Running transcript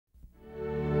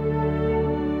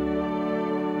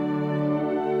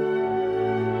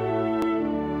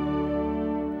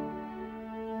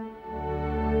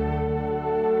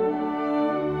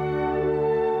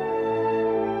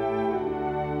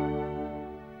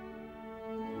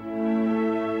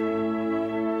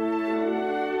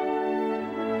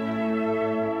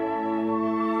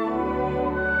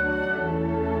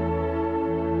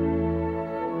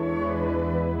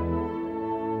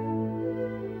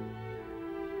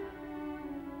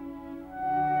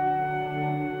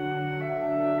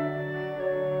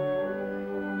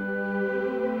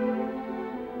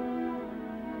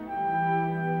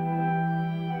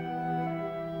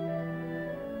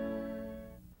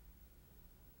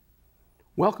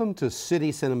Welcome to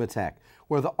City Cinematheque,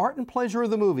 where the art and pleasure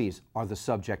of the movies are the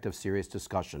subject of serious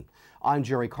discussion. I'm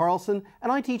Jerry Carlson, and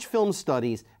I teach film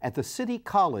studies at the City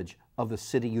College of the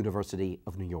City University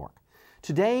of New York.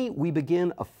 Today, we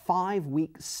begin a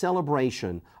 5-week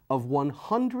celebration of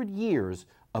 100 years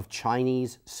of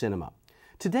Chinese cinema.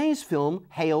 Today's film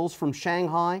hails from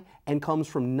Shanghai and comes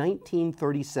from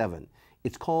 1937.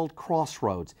 It's called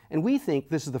Crossroads, and we think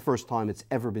this is the first time it's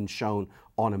ever been shown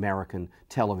on American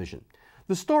television.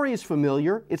 The story is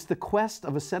familiar. It's the quest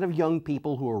of a set of young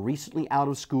people who are recently out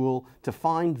of school to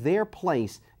find their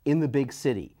place in the big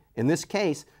city. In this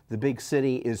case, the big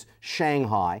city is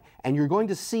Shanghai, and you're going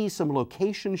to see some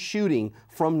location shooting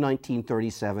from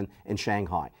 1937 in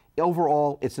Shanghai.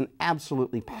 Overall, it's an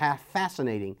absolutely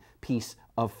fascinating piece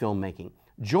of filmmaking.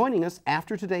 Joining us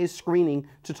after today's screening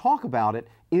to talk about it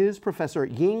is Professor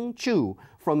Ying Zhu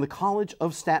from the College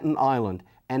of Staten Island,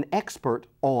 an expert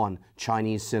on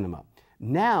Chinese cinema.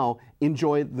 Now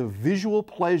enjoy the visual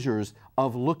pleasures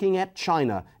of looking at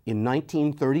China in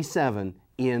 1937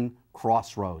 in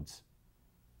Crossroads.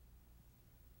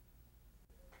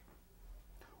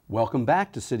 Welcome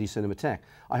back to City Cinematheque.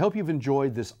 I hope you've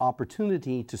enjoyed this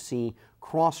opportunity to see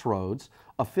Crossroads,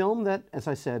 a film that, as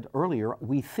I said earlier,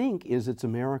 we think is its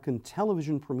American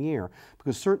television premiere,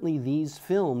 because certainly these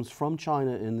films from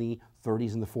China in the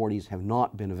 30s and the 40s have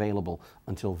not been available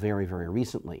until very, very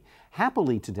recently.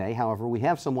 Happily today, however, we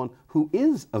have someone who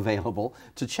is available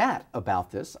to chat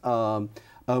about this.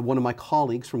 One of my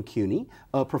colleagues from CUNY,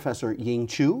 Professor Ying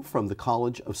Zhu from the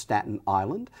College of Staten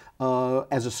Island.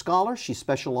 As a scholar, she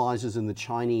specializes in the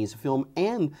Chinese film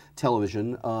and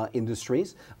television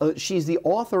industries. She's the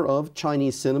author of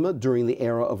Chinese Cinema During the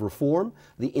Era of Reform,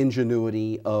 The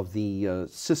Ingenuity of the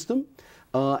System,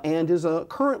 and is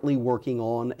currently working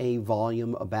on a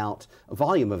volume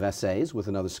of essays with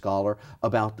another scholar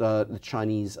about the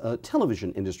Chinese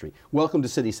television industry. Welcome to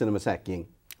City Cinematheque, Ying.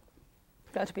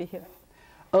 Glad to be here.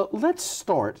 Let's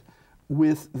start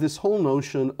with this whole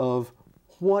notion of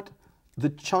what the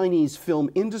Chinese film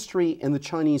industry and the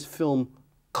Chinese film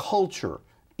culture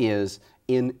is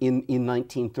in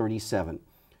 1937.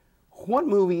 What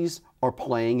movies are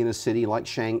playing in a city like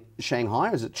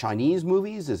Shanghai? Is it Chinese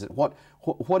movies? Is it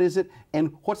what is it?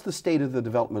 And what's the state of the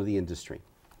development of the industry?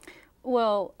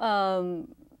 Well,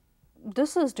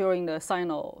 this is during the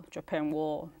Sino-Japan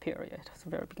War period, the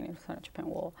very beginning of the Sino-Japan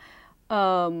War.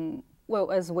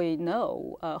 Well, as we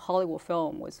know, Hollywood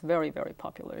film was very, very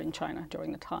popular in China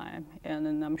during the time, and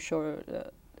I'm sure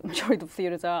the majority of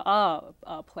theaters are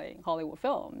playing Hollywood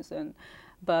films.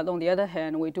 But on the other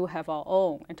hand, we do have our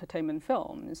own entertainment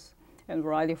films and a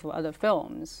variety of other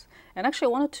films. And actually, I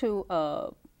wanted to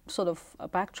sort of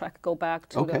backtrack, go back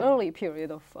to the early period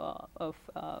of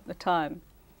the time.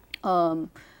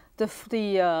 The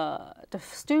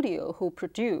studio who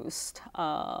produced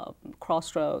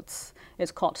Crossroads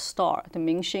is called Star, the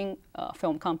Mingxing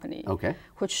film company,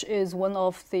 which is one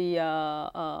of the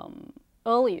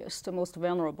earliest, most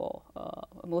venerable,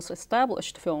 most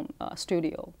established film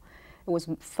studio. It was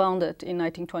founded in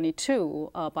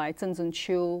 1922 by Zheng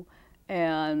Zhenqiu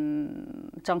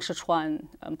and Zhang Shichuan,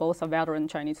 both are veteran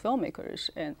Chinese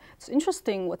filmmakers. And it's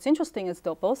interesting. What's interesting is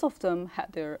that both of them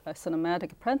had their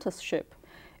cinematic apprenticeship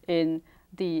in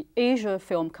the Asia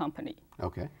Film Company.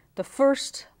 The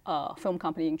first film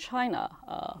company in China,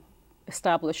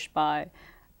 established by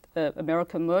the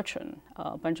American merchant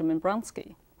Benjamin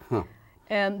Bronsky.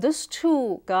 And these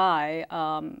two guys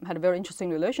had a very interesting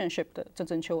relationship, Zheng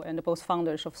Zhenqiu and both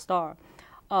founders of Star.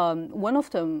 One of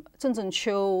them, Zheng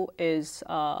Zhenqiu, is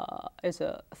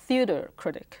a theater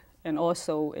critic and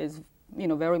also is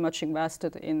very much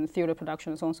invested in theater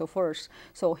production and so on and so forth.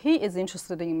 So he is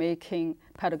interested in making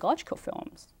pedagogical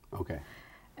films.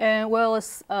 And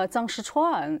whereas Zhang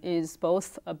Shichuan is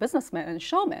both a businessman and a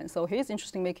showman, so he's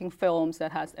interested in making films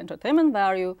that has entertainment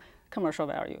value, commercial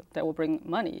value, that will bring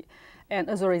money. And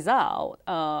as a result,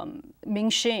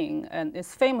 Mingxing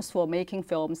is famous for making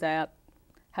films that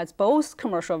has both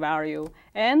commercial value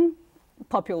and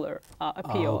popular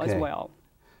appeal as well.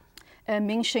 And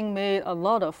Mingxing made a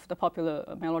lot of the popular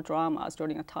melodramas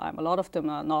during the time. A lot of them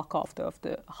are knockoff of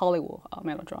the Hollywood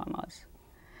melodramas.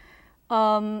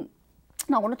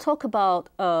 Now I want to talk about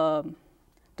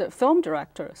the film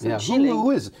director, Shen Xiling.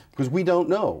 Who is? Because we don't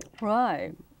know.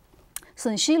 Right.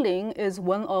 Shen Xiling is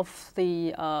one of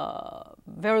the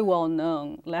very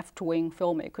well-known left-wing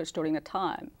filmmakers during the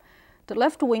time. The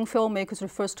left-wing filmmakers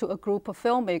refers to a group of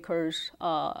filmmakers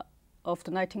of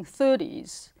the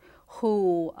 1930s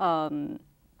who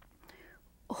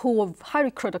were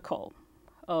highly critical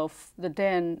of the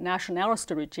then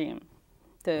nationalist regime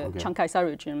the Chiang Kai-shek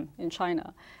regime in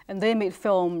China. And they made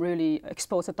film really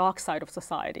expose the dark side of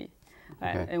society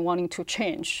and wanting to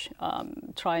change,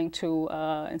 trying to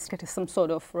instill some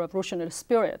sort of revolutionary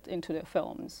spirit into their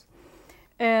films.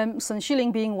 And Shen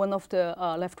Xiling being one of the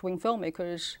left-wing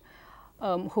filmmakers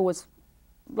who was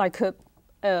like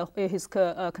his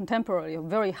contemporary,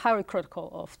 very highly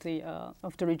critical of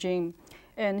the regime.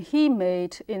 And he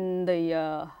made in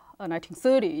the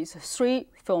 1930s 3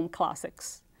 film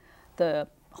classics: The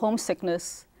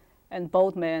Homesickness, and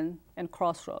Bold Man, and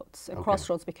Crossroads. And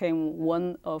Crossroads became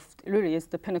one of, really is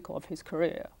the pinnacle of his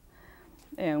career,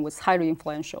 and was highly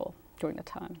influential during the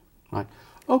time. Right.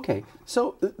 Okay.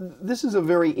 So this is a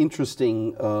very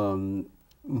interesting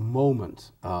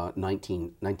moment,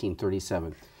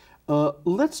 1937.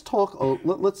 Let's talk.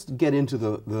 Let's get into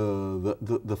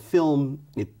the film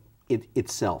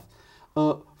itself.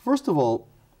 First of all,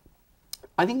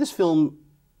 I think this film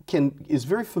is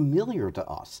very familiar to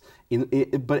us,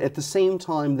 but at the same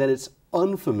time that it's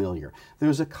unfamiliar.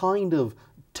 There's a kind of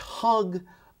tug,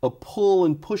 a pull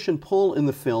and push and pull in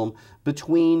the film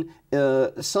between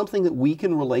something that we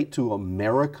can relate to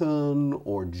American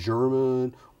or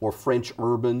German or French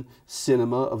urban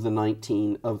cinema of the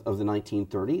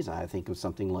 1930s. I think of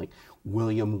something like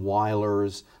William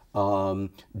Wyler's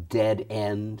Dead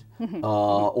End,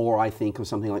 or I think of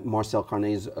something like Marcel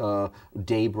Carné's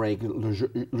Daybreak, Le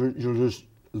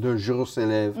Jour se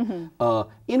lève,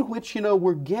 in which, you know,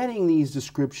 we're getting these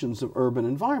descriptions of urban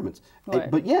environments.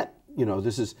 Right. But yet, you know,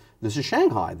 this is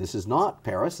Shanghai. This is not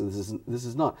Paris, and this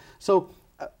is not. So,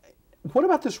 what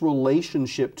about this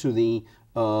relationship to the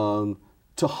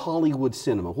to Hollywood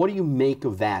cinema? What do you make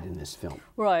of that in this film?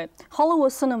 Right,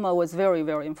 Hollywood cinema was very,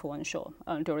 very influential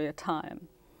during the time.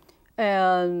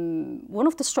 And one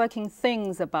of the striking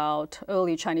things about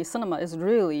early Chinese cinema is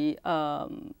really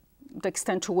the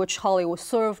extent to which Hollywood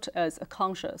served as a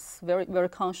conscious, very, very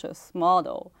conscious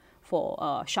model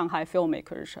for Shanghai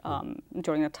filmmakers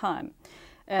during the time.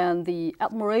 And the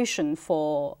admiration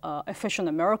for efficient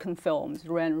American films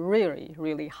ran really,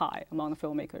 really high among the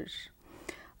filmmakers.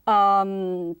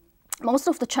 Most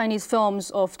of the Chinese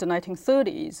films of the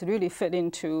 1930s really fit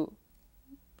into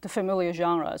the familiar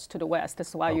genres to the West.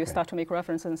 That's why you start to make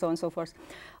references and so on and so forth.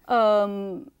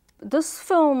 This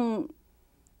film,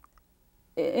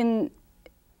 in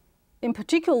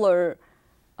particular,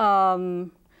 I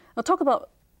talk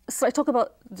about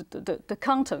the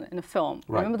content in the film.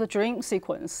 Right. Remember the dream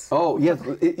sequence? Oh, yes.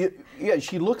 Yeah,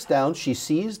 she looks down, she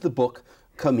sees the book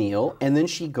Camille, and then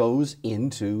she goes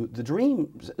into the dream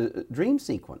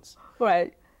sequence.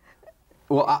 Right.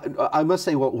 Well, I must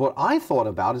say what I thought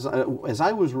about is, as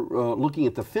I was looking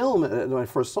at the film when I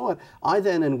first saw it, I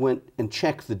then went and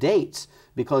checked the dates,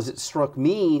 because it struck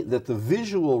me that the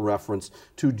visual reference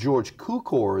to George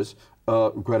Cukor's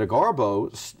Greta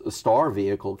Garbo star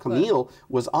vehicle, Camille,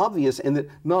 was obvious, and that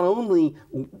not only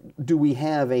do we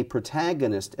have a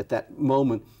protagonist at that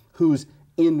moment who's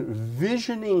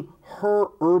envisioning her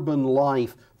urban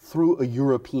life through a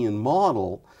European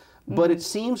model, but it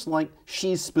seems like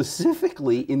she's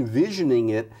specifically envisioning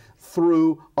it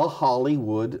through a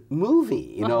Hollywood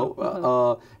movie. You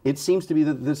know, it seems to be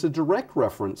that there's a direct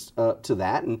reference to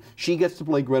that, and she gets to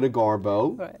play Greta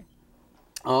Garbo. Right.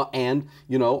 And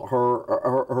you know,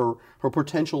 her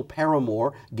potential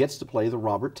paramour gets to play the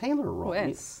Robert Taylor role.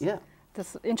 Yes. Yeah.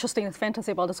 This interesting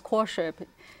fantasy about this courtship,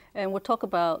 and we'll talk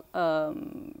about.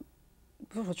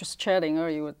 We were just chatting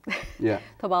earlier.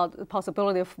 About the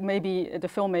possibility of maybe the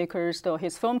filmmakers or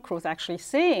his film crews actually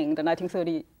seeing the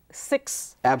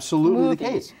 1936. Absolutely movie.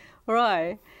 The case.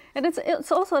 Right. And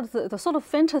it's also the sort of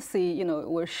fantasy, you know,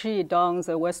 where she dons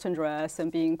a Western dress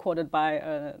and being courted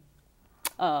by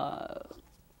a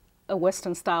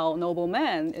Western-style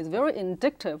nobleman is very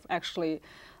indicative, actually,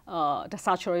 the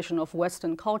saturation of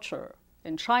Western culture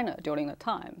in China during the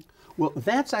time. Well,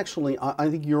 that's actually, I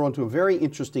think you're onto a very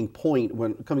interesting point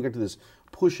when coming back to this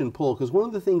push and pull, because one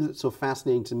of the things that's so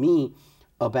fascinating to me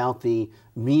about the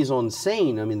mise en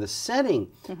scène, I mean the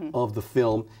setting of the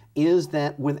film, is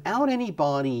that without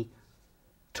anybody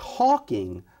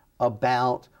talking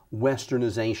about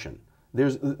Westernization,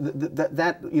 there's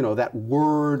that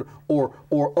word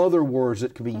or other words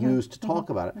that can be used to talk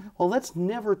about it. Well, that's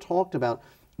never talked about.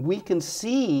 We can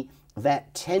see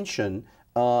that tension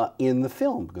in the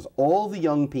film, because all the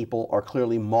young people are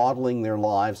clearly modeling their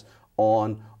lives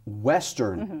on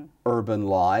Western urban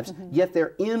lives, yet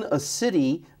they're in a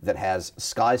city that has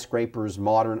skyscrapers,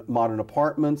 modern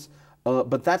apartments,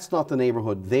 but that's not the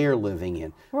neighborhood they're living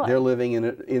in. Right. They're living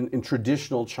in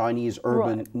traditional Chinese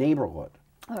urban neighborhood.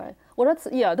 All right. Well,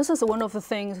 this is one of the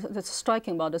things that's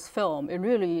striking about this film. It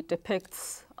really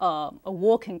depicts a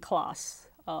working class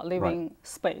living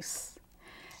space.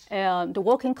 And the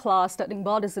working class that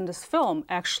embodies in this film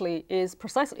actually is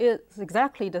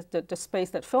exactly the space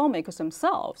that filmmakers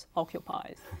themselves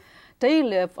occupy. They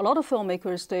live, a lot of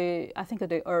filmmakers, I think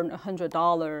they earn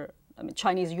 $100,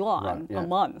 Chinese yuan a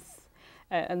month.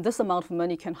 And this amount of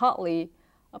money can hardly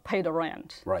pay the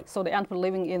rent. Right. So they end up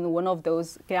living in one of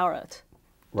those garret.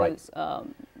 Right.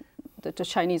 The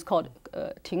Chinese called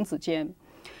亭子间.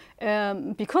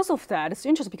 Because of that, it's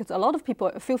interesting because a lot of people,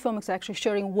 a few filmmakers are actually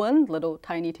sharing one little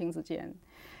tiny 亭子间.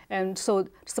 And so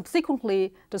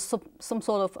subsequently, some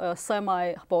sort of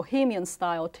semi-bohemian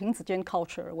style 亭子间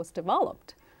culture was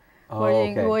developed.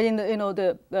 Wherein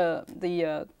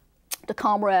the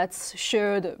comrades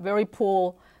shared very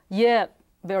poor yet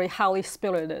very highly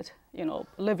spirited,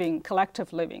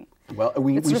 collective living. Well,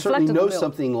 we certainly know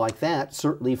something like that,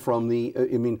 certainly from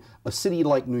a city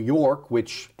like New York,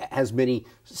 which has many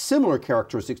similar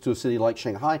characteristics to a city like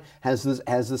Shanghai, has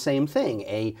the same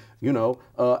thing.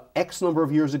 X number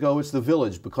of years ago, it's the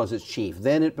Village because it's cheap.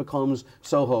 Then it becomes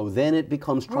Soho. Then it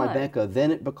becomes Tribeca. Right. Then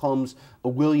it becomes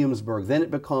Williamsburg. Then it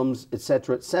becomes, et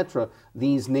cetera,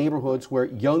 these neighborhoods where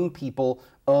young people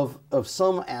of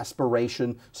some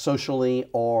aspiration socially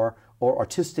or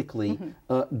artistically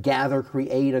gather,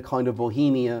 create a kind of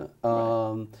bohemia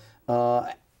out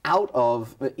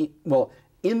of,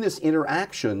 in this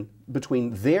interaction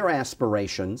between their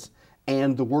aspirations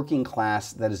and the working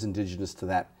class that is indigenous to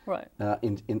that,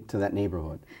 to that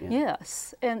neighborhood. Yeah.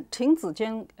 Yes, and 亭子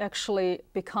间 actually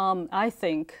become, I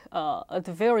think, at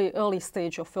the very early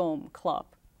stage of film club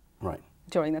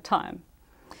during the time.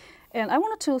 And I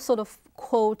wanted to sort of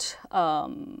quote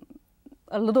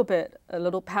a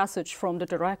little passage from the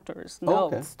director's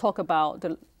notes, talk about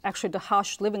the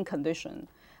harsh living condition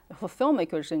for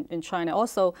filmmakers in China.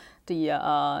 Also, the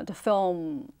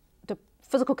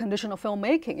physical condition of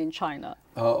filmmaking in China.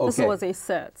 This is what they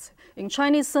said. In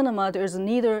Chinese cinema, there is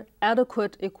neither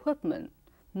adequate equipment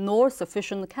nor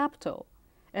sufficient capital,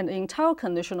 and the entire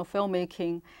condition of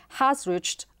filmmaking has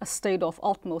reached a state of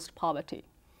utmost poverty.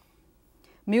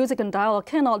 Music and dialogue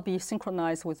cannot be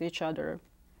synchronized with each other.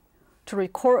 To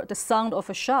record the sound of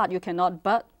a shot, you cannot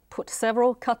but put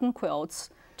several cotton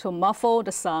quilts to muffle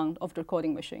the sound of the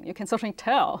recording machine. You can certainly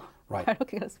tell by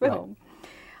looking at this film.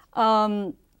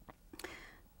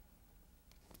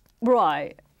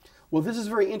 Well, this is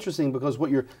very interesting because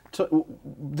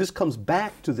this comes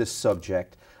back to this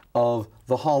subject of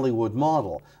the Hollywood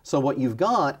model. So what you've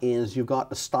got is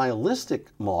a stylistic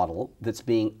model that's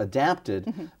being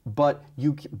adapted, but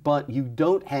you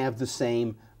don't have the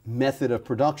same method of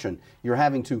production. You're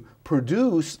having to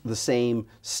produce the same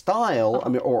style,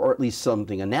 or at least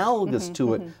something analogous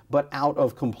to it, but out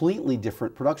of completely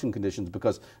different production conditions,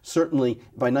 because certainly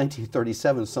by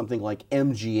 1937, something like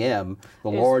MGM, the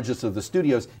largest of the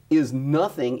studios, is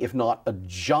nothing if not a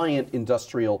giant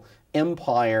industrial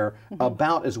empire,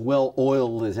 about as well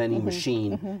oiled as any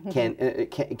machine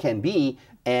can be.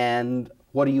 And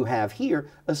what do you have here?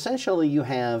 Essentially, you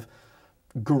have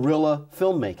guerrilla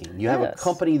filmmaking. You have a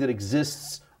company that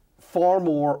exists far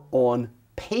more on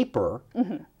paper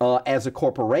as a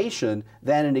corporation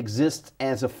than it exists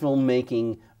as a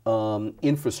filmmaking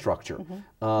infrastructure.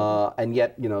 And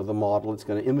yet, the model it's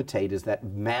going to imitate is that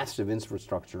massive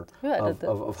infrastructure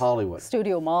of Hollywood.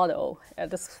 Studio model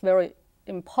at this very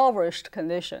impoverished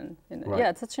condition.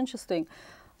 Yeah, that's interesting.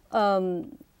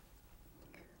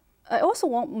 I also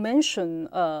want to mention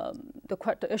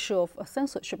the issue of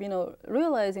censorship.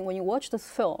 Realizing when you watch this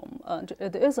film,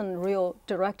 there isn't a real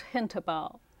direct hint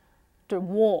about the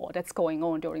war that's going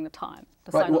on during the time.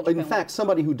 Well, in fact,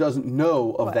 somebody who doesn't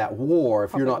know of that war,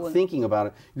 if you're not thinking about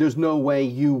it, there's no way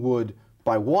you would,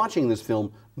 by watching this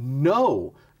film,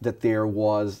 know that there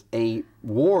was a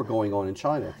war going on in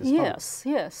China at this time.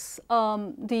 Yes.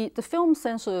 The film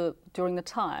censor during the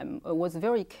time was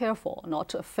very careful not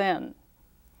to offend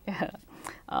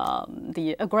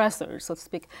the aggressors, so to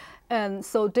speak. And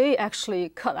so they actually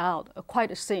cut out quite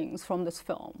a scenes from this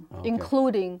film,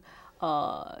 including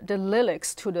the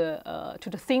lyrics to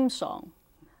the theme song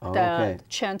that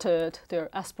chanted their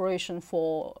aspiration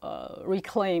for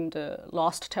reclaim the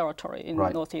lost territory in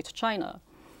northeast China.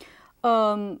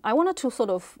 I wanted to sort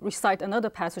of recite another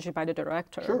passage by the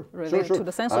director related to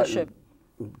the censorship.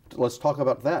 Let's talk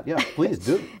about that. Yeah, please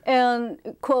do. And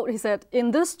quote, he said,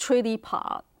 "In this treaty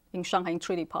part, in Shanghai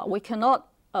Treaty Part, we cannot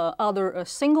utter a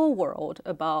single word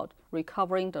about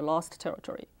recovering the lost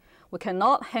territory. We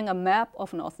cannot hang a map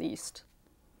of Northeast.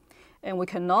 And we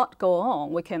cannot go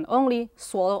on. We can only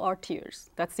swallow our tears."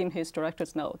 That's in his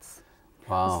director's notes.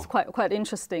 Wow. This is quite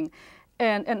interesting.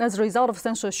 And as a result of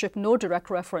censorship, no direct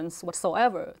reference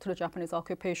whatsoever to the Japanese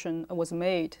occupation was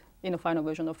made in the final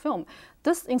version of the film.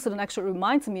 This incident actually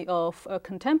reminds me of a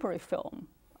contemporary film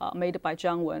made by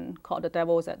Jiang Wen called The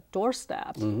Devil is at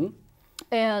Doorstep.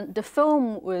 And the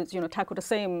film was, tackled the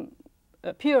same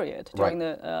period during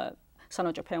the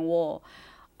Sino-Japan War.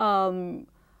 The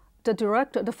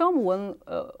film won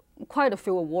quite a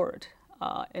few awards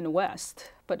in the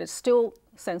West, but it's still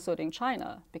censored in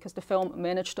China because the film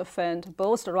managed to offend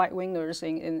both the right-wingers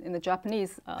in the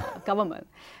Japanese government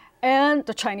and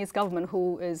the Chinese government,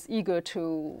 who is eager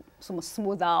to sort of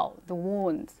smooth out the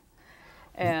wounds.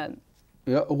 And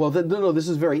yeah, well, no, this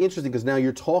is very interesting because now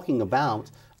you're talking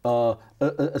about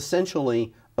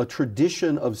essentially a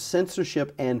tradition of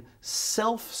censorship and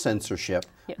self-censorship,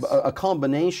 yes. a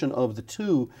combination of the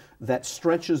two that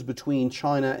stretches between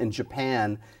China and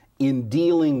Japan in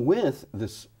dealing with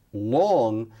this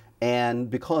long, and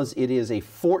because it is a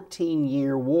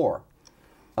 14-year war,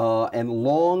 and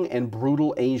long and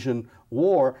brutal Asian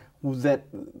war that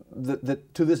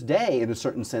to this day, in a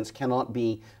certain sense, cannot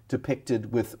be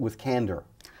depicted with candor.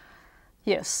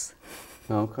 Yes.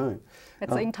 Okay.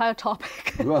 It's the entire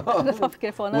topic.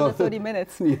 For another 30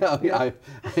 minutes. Yeah.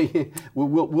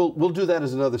 We'll do that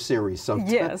as another series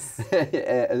sometime. Yes.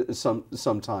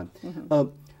 sometime.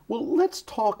 Well, let's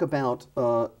talk about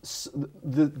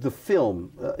the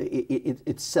film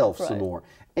itself some more.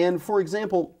 And for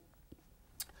example,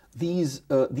 these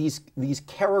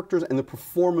characters and the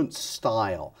performance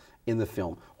style in the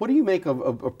film. What do you make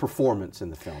of performance in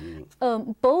the film?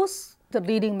 Both the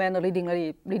leading man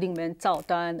Zhao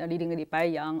Dan and leading lady Bai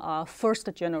Yang are first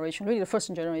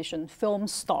generation film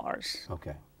stars.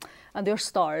 Okay. And they're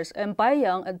stars. And Bai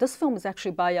Yang, this film is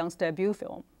actually Bai Yang's debut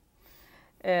film.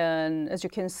 And as you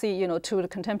can see, to the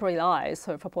contemporary eyes,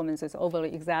 her performance is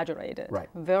overly exaggerated,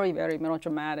 very, very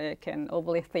melodramatic and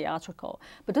overly theatrical.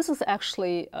 But this is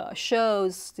actually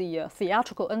shows the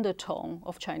theatrical undertone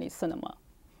of Chinese cinema,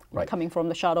 coming from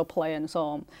the shadow play and so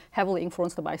on, heavily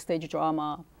influenced by stage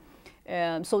drama.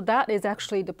 And so that is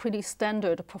actually the pretty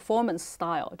standard performance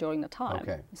style during the time.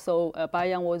 Okay. So Bai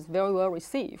Yang was very well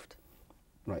received.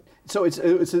 Right. So it's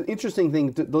an interesting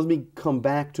thing. Let me come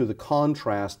back to the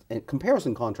contrast and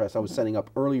comparison contrast I was setting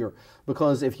up earlier,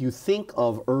 because if you think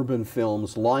of urban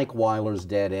films like Weiler's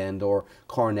Dead End or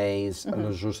Carnet's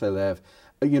Le Jour se lève,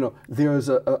 there's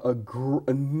a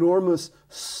enormous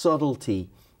subtlety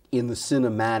in the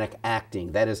cinematic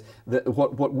acting. That is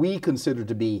what we consider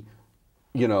to be,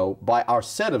 by our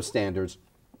set of standards,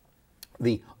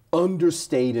 the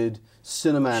understated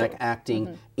cinematic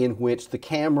acting in which the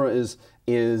camera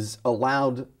is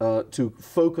allowed to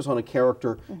focus on a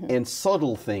character and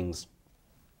subtle things.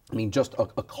 I mean, just a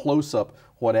close-up,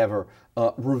 whatever,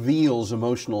 reveals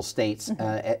emotional states,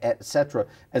 etc.,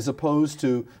 as opposed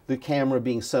to the camera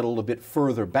being settled a bit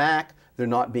further back, there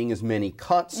not being as many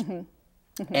cuts,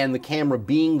 and the camera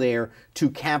being there to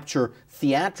capture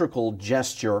theatrical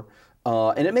gesture.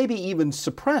 And it may be even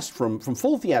suppressed from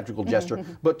full theatrical gesture,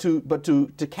 but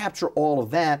to capture all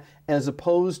of that, as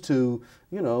opposed to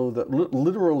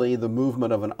literally the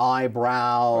movement of an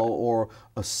eyebrow or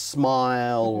a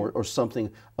smile or something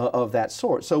of that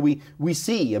sort. So we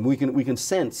see and we can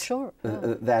sense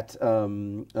that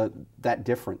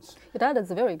difference. That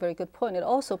is a very, very good point. It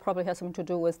also probably has something to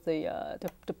do with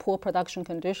the poor production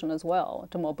condition as well,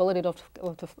 the mobility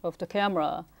of the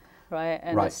camera. Right,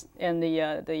 and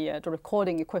the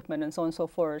recording equipment and so on and so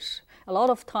forth. A lot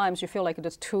of times you feel like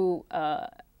there's two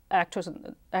actor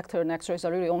and actress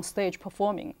are really on stage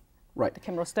performing. Right. The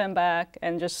camera stand back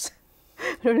and just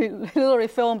literally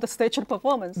film the staged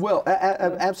performance. Well,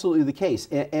 absolutely the case,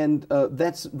 and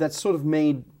that's sort of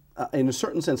made in a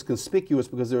certain sense conspicuous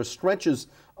because there are stretches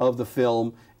of the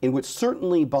film in which,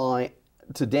 certainly by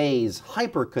today's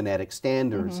hyperkinetic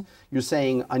standards, you're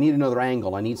saying, I need another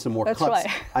angle, I need some more cuts,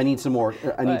 I need some more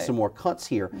some more cuts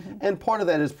here. And part of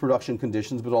that is production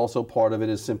conditions, but also part of it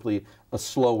is simply a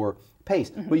slower pace.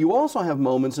 But you also have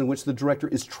moments in which the director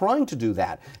is trying to do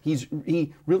that.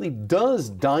 He really does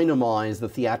dynamize the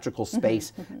theatrical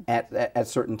space at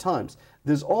certain times.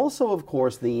 There's also, of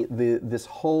course, this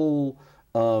whole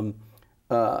how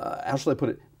shall I put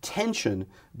it, tension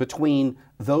between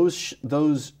those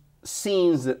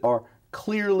scenes that are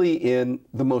clearly in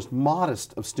the most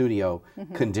modest of studio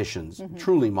conditions,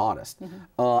 truly modest,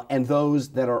 and those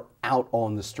that are out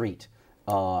on the street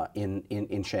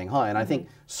in Shanghai. And I think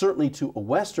certainly to a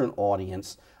Western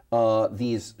audience,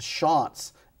 these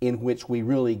shots in which we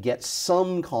really get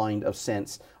some kind of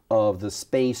sense of the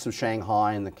space of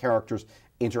Shanghai and the characters'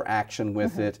 interaction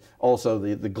with it, also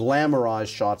the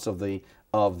glamorized shots of the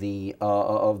of the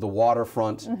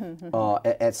waterfront,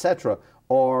 etc.,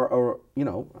 are, you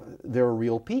know, they're a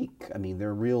real peak. I mean,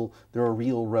 they're a real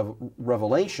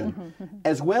revelation,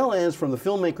 as well as from the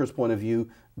filmmaker's point of view,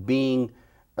 being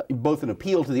both an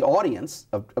appeal to the audience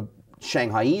of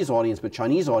Shanghaiese audience, but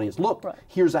Chinese audience. Look,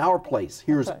 here's our place,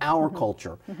 here's our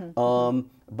culture,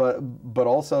 but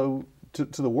also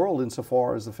to the world,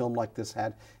 insofar as a film like this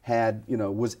had you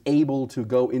know, was able to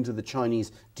go into the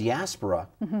Chinese diaspora.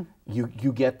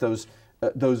 You get those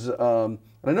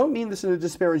and I don't mean this in a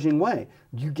disparaging way.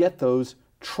 You get those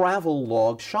travel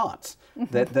log shots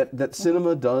that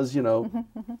cinema does. You know,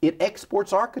 it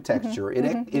exports architecture, it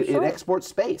exports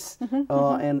space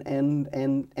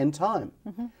and time.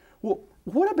 Well,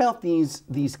 what about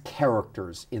these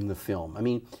characters in the film? I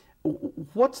mean,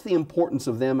 what's the importance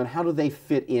of them, and how do they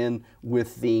fit in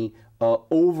with the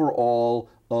overall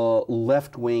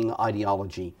left-wing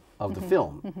ideology of the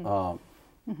film?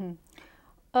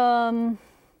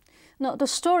 No, the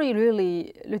story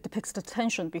really depicts the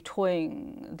tension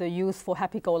between the youthful,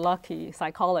 happy-go-lucky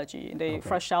psychology. They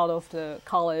fresh out of the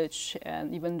college,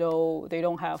 and even though they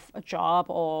don't have a job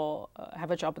or have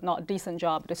a job, but not a decent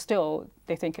job,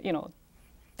 they think, you know,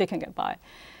 they can get by.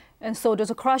 And so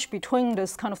there's a clash between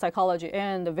this kind of psychology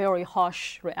and the very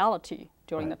harsh reality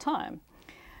during the time.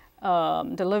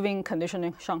 The living condition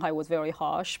in Shanghai was very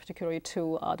harsh, particularly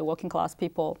to the working class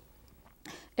people.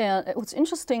 And what's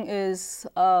interesting is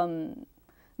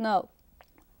now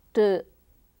the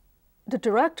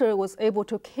director was able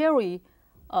to carry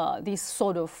these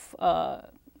sort of the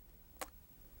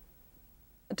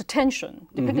tension,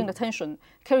 depicting the tension,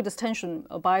 carry this tension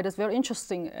by this very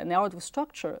interesting narrative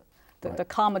structure, the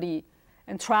comedy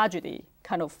and tragedy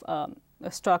kind of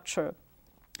structure.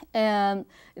 And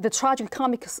the tragic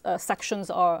comic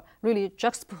sections are really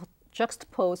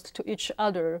juxtaposed to each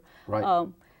other.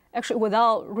 Actually,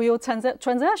 without real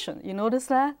transaction. You notice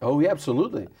that? Oh, yeah,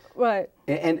 absolutely. Right.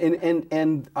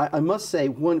 And I must say,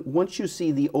 once you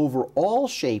see the overall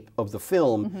shape of the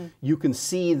film, you can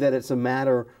see that it's a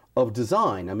matter of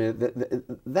design. I mean,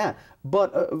 that.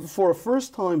 But for a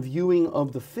first-time viewing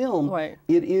of the film,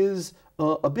 it is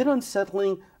a bit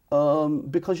unsettling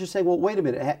because you say, well, wait a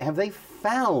minute, have they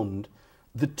found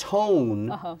the tone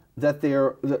that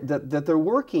they're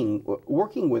working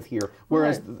with here?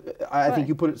 Whereas I think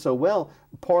you put it so well.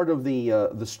 Part of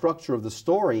the structure of the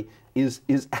story is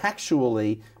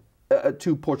actually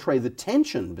to portray the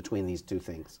tension between these two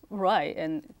things. Right,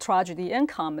 and tragedy and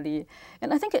comedy.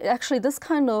 And I think actually this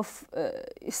kind of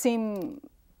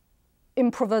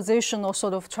improvisation or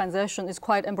sort of transition is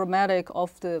quite emblematic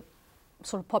of the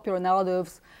sort of popular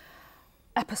narrative's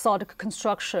episodic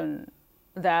construction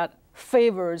that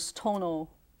favors tonal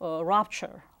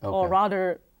rupture, or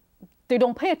rather, they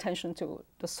don't pay attention to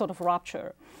the sort of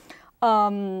rupture.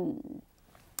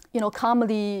 You know,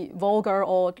 comedy, vulgar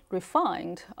or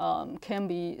refined, can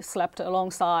be slept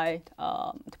alongside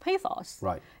the pathos.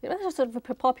 Right. It was sort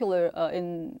of popular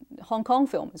in Hong Kong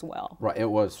film as well. Right. It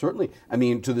was certainly. I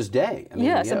mean, to this day. I mean,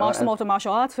 yes, and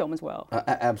martial arts film as well.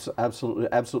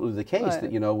 Absolutely the case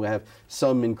that, you know, we have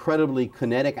some incredibly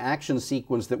kinetic action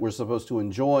sequence that we're supposed to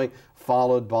enjoy,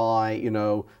 followed by, you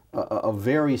know, a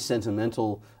very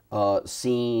sentimental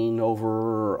scene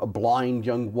over a blind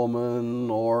young woman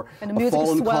or a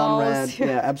fallen comrade.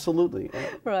 Yeah, absolutely.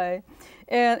 Right.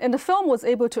 And the film was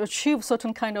able to achieve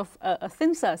certain kind of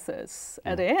synthesis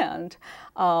at the end,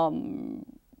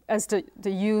 as the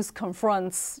youth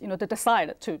confronts, you know, they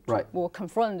decided to will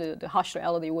confront the harsh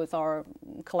reality with our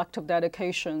collective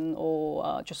dedication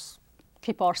or just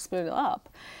keep our spirit up.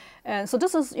 And so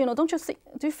this is, you know, do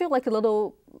you feel like a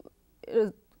little,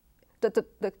 the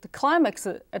climax,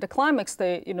 at the climax,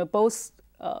 they, you know, both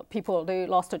people, they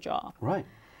lost a job. Right.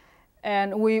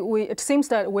 And it seems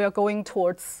that we are going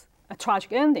towards a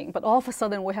tragic ending, but all of a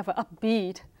sudden we have an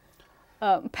upbeat,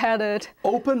 padded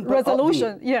open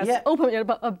resolution. Upbeat. Yes, open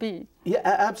but upbeat. Yeah,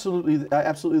 absolutely,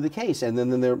 absolutely the case. And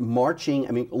then they're marching,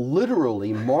 I mean,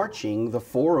 literally marching, the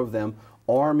four of them,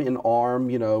 arm in arm,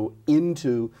 you know,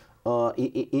 into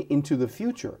the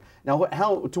future. Now,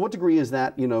 to what degree is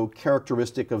that, you know,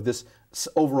 characteristic of this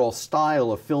overall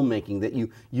style of filmmaking, that you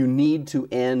need to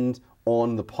end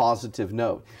on the positive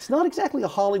note? It's not exactly a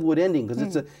Hollywood ending,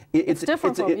 because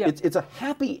it's a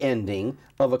happy ending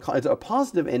of it's a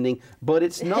positive ending, but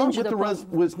it's not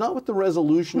with the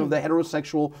resolution of the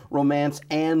heterosexual romance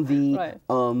and the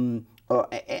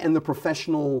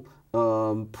professional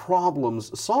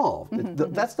problems solved.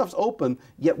 That stuff's open,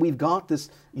 yet we've got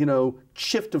this, you know,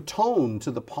 shift of tone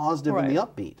to the positive and the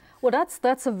upbeat. Well,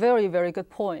 that's a very, very good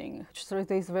point. It's a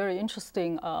very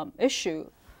interesting issue.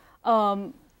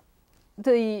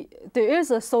 there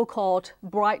is a so-called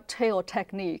bright tail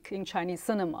technique in Chinese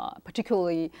cinema,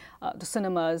 particularly the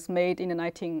cinemas made in the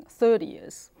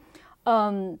 1930s.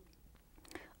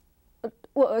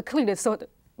 Well, clearly, so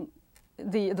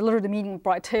the literal meaning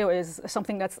bright tail is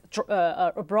something that's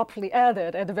abruptly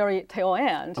added at the very tail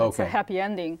end. Okay. It's a happy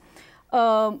ending.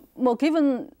 Well,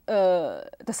 given the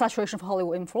saturation of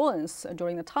Hollywood influence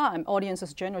during the time,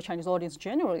 Chinese audience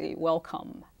generally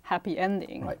welcome happy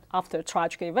ending after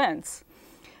tragic events.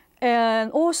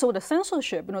 And also the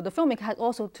censorship, the filmmaker had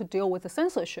also to deal with the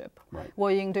censorship,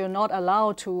 where they're not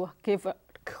allowed to give a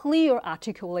clear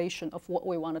articulation of what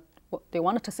they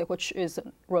wanted to say, which is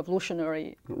a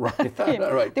revolutionary theme.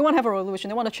 They want to have a revolution,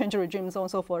 they want to change the regime, and so on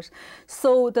and so forth.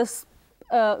 So so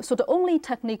the only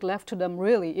technique left to them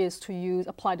really is to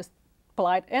apply the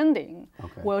blind ending,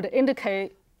 where they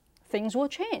indicate things will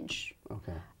change.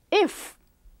 If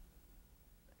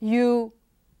you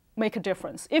make a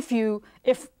difference, if the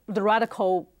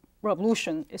radical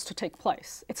revolution is to take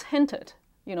place, it's hinted,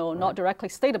 not directly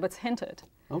stated, but it's hinted.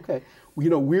 Okay.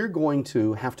 We're going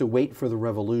to have to wait for the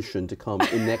revolution to come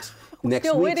in next week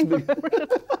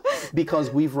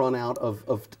because we've run out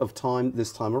of time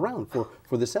this time around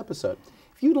for this episode.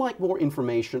 If you'd like more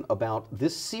information about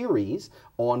this series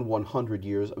on 100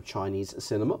 years of Chinese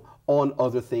cinema, on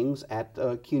other things at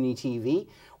CUNY TV,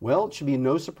 well, it should be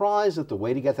no surprise that the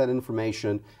way to get that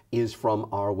information is from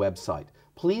our website.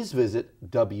 Please visit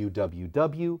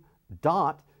www.cuny.tv.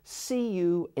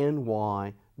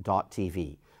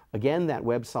 Again, that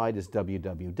website is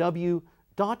www.cuny.tv.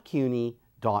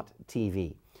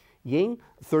 Ying,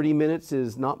 30 minutes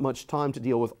is not much time to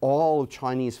deal with all of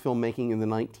Chinese filmmaking in the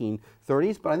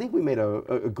 1930s, but I think we made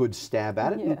a good stab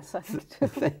at it. Yes, I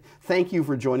think Thank you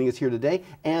for joining us here today,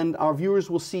 and our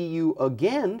viewers will see you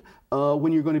again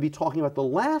when you're going to be talking about the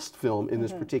last film in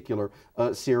this particular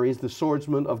series, The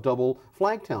Swordsman of Double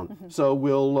Flagtown. So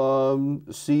we'll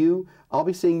see you. I'll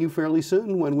be seeing you fairly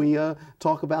soon when we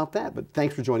talk about that, but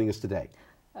thanks for joining us today.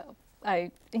 I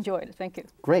enjoyed it. Thank you.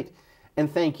 Great. And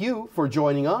thank you for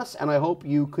joining us, and I hope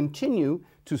you continue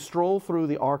to stroll through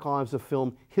the archives of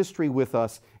film history with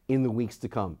us in the weeks to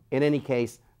come. In any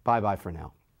case, bye-bye for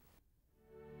now.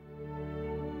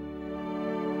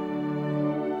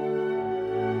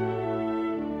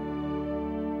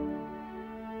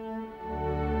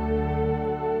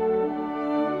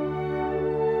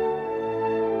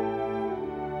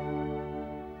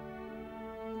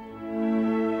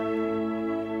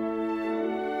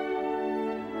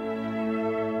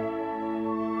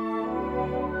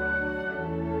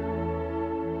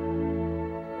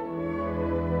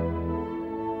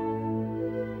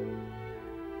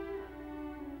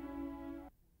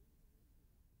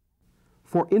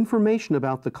 For information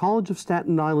about the College of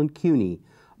Staten Island CUNY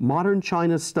Modern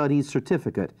China Studies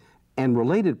Certificate and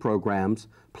related programs,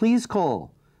 please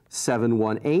call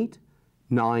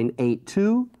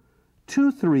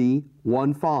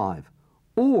 718-982-2315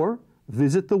 or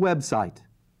visit the website.